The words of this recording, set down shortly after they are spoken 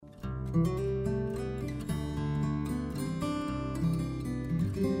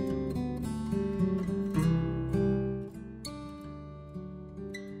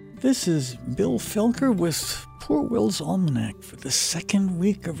This is Bill Felker with Poor Will's Almanac for the second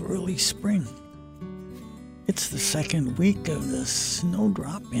week of early spring. It's the second week of the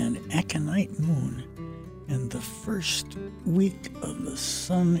snowdrop and aconite moon, and the first week of the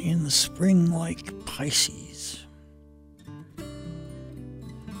sun in the spring like Pisces.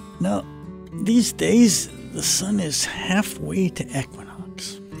 Now, these days, the sun is halfway to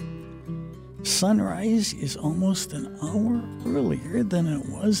equinox. Sunrise is almost an hour earlier than it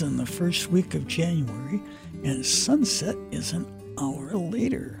was in the first week of January, and sunset is an hour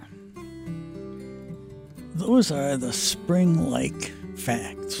later. Those are the spring-like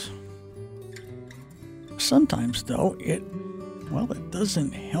facts. Sometimes, though, it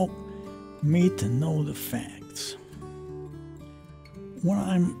doesn't help me to know the facts. When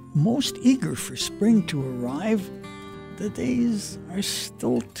I'm most eager for spring to arrive, the days are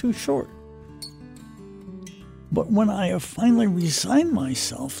still too short. But when I have finally resigned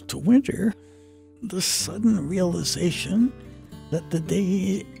myself to winter, the sudden realization that the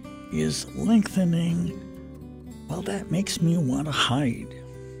day is lengthening, well, that makes me want to hide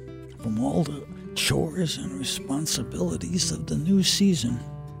from all the chores and responsibilities of the new season.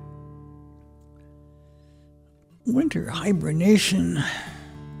 Winter hibernation,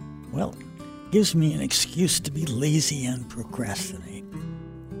 well, gives me an excuse to be lazy and procrastinate.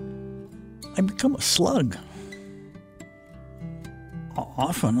 I become a slug.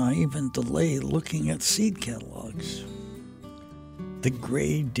 Often I even delay looking at seed catalogs. The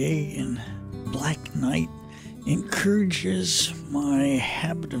gray day and black night encourages my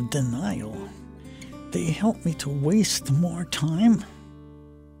habit of denial. They help me to waste more time,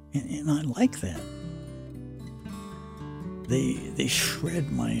 and I like that. They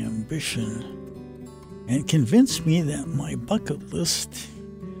shred my ambition and convince me that my bucket list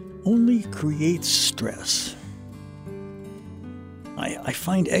only creates stress. I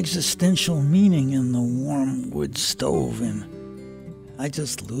find existential meaning in the warm wood stove, and I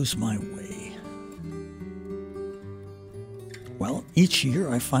just lose my way. Well, each year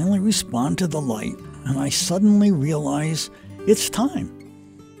I finally respond to the light, and I suddenly realize it's time.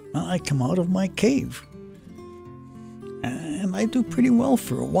 I come out of my cave. And I do pretty well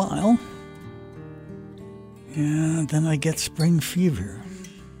for a while. And then I get spring fever.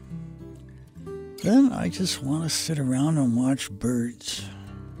 Then I just want to sit around and watch birds.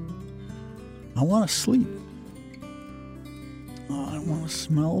 I want to sleep. I want to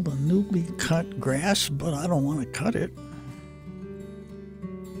smell the newly cut grass, but I don't want to cut it.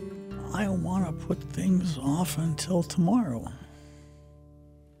 I want to put things off until tomorrow.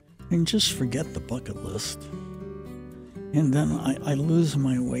 And just forget the bucket list. And then I lose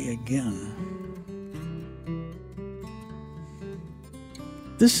my way again.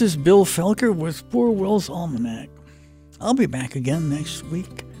 This is Bill Felker with Poor Will's Almanac. I'll be back again next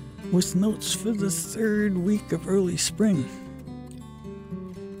week with notes for the third week of early spring.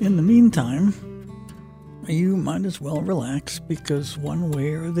 In the meantime, you might as well relax, because one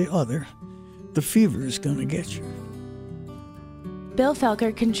way or the other, the fever is going to get you. Bill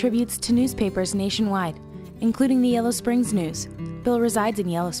Felker contributes to newspapers nationwide, including the Yellow Springs News. Bill resides in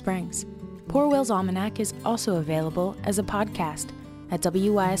Yellow Springs. Poor Will's Almanac is also available as a podcast at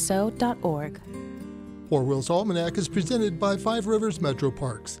wyso.org. Poor Will's Almanac is presented by Five Rivers Metro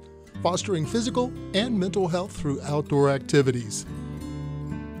Parks, fostering physical and mental health through outdoor activities.